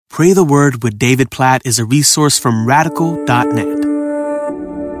Pray the Word with David Platt is a resource from radical.net.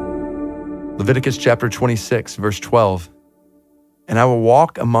 Leviticus chapter 26, verse 12. And I will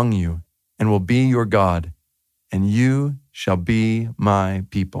walk among you and will be your God, and you shall be my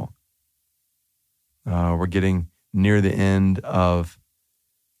people. We're getting near the end of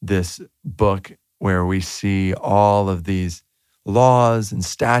this book where we see all of these laws and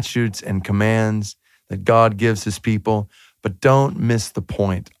statutes and commands that God gives his people, but don't miss the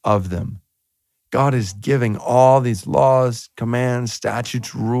point of them. God is giving all these laws, commands,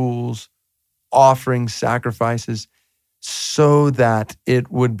 statutes, rules, offerings, sacrifices, so that it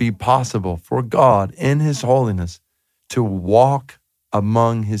would be possible for God in his holiness to walk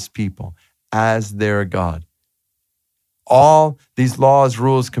among his people as their God. All these laws,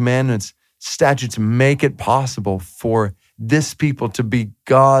 rules, commandments, statutes make it possible for this people to be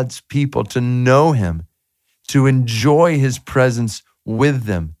God's people, to know him, to enjoy his presence with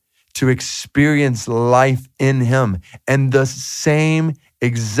them, to experience life in him. And the same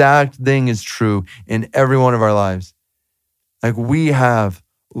exact thing is true in every one of our lives. Like we have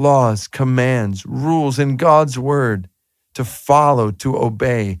laws, commands, rules in God's word to follow, to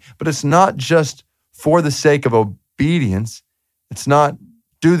obey. But it's not just for the sake of obedience. It's not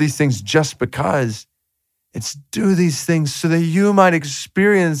do these things just because. It's do these things so that you might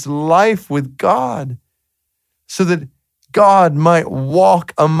experience life with God, so that God might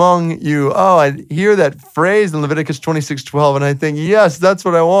walk among you. Oh, I hear that phrase in Leviticus 26:12, and I think, yes, that's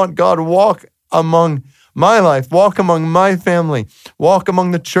what I want. God, walk among my life, walk among my family, walk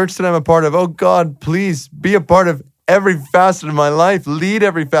among the church that I'm a part of. Oh God, please be a part of every facet of my life. Lead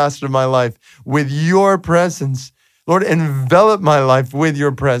every facet of my life with your presence. Lord, envelop my life with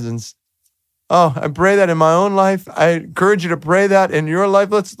your presence. Oh, I pray that in my own life. I encourage you to pray that in your life.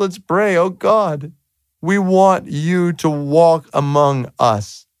 Let's pray. Oh God, we want you to walk among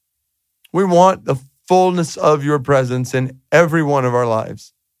us. We want the fullness of your presence in every one of our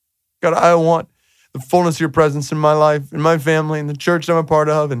lives. God, I want the fullness of your presence in my life, in my family, in the church I'm a part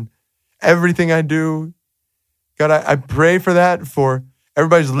of, and everything I do. God, I pray for that for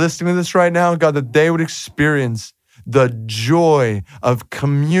everybody's listening to this right now, God, that they would experience the joy of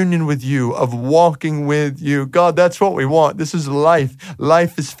communion with you, of walking with you. God, that's what we want. This is life.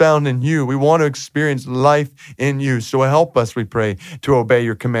 Life is found in you. We want to experience life in you. So help us, we pray, to obey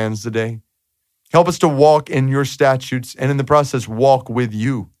your commands today. Help us to walk in your statutes and in the process walk with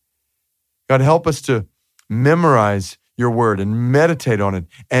you. God, help us to memorize your word and meditate on it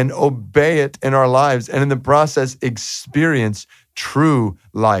and obey it in our lives, and in the process experience true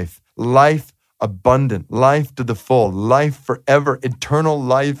life, life abundant, life to the full, life forever, eternal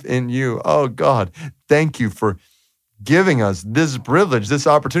life in you. Oh God, thank you for giving us this privilege, this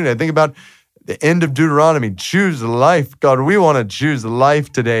opportunity. I think about the end of Deuteronomy, choose life. God, we want to choose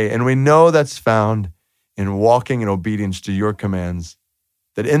life today, and we know that's found in walking in obedience to your commands,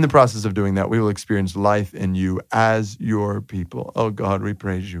 that in the process of doing that, we will experience life in you as your people. Oh God, we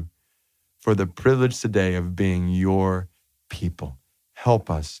praise you for the privilege today of being your people. Help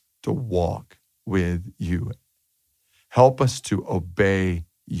us to walk with you. Help us to obey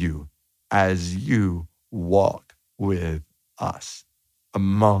you as you walk with us,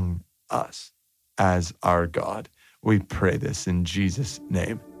 among us as our God. We pray this in Jesus'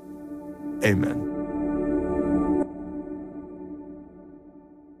 name. Amen.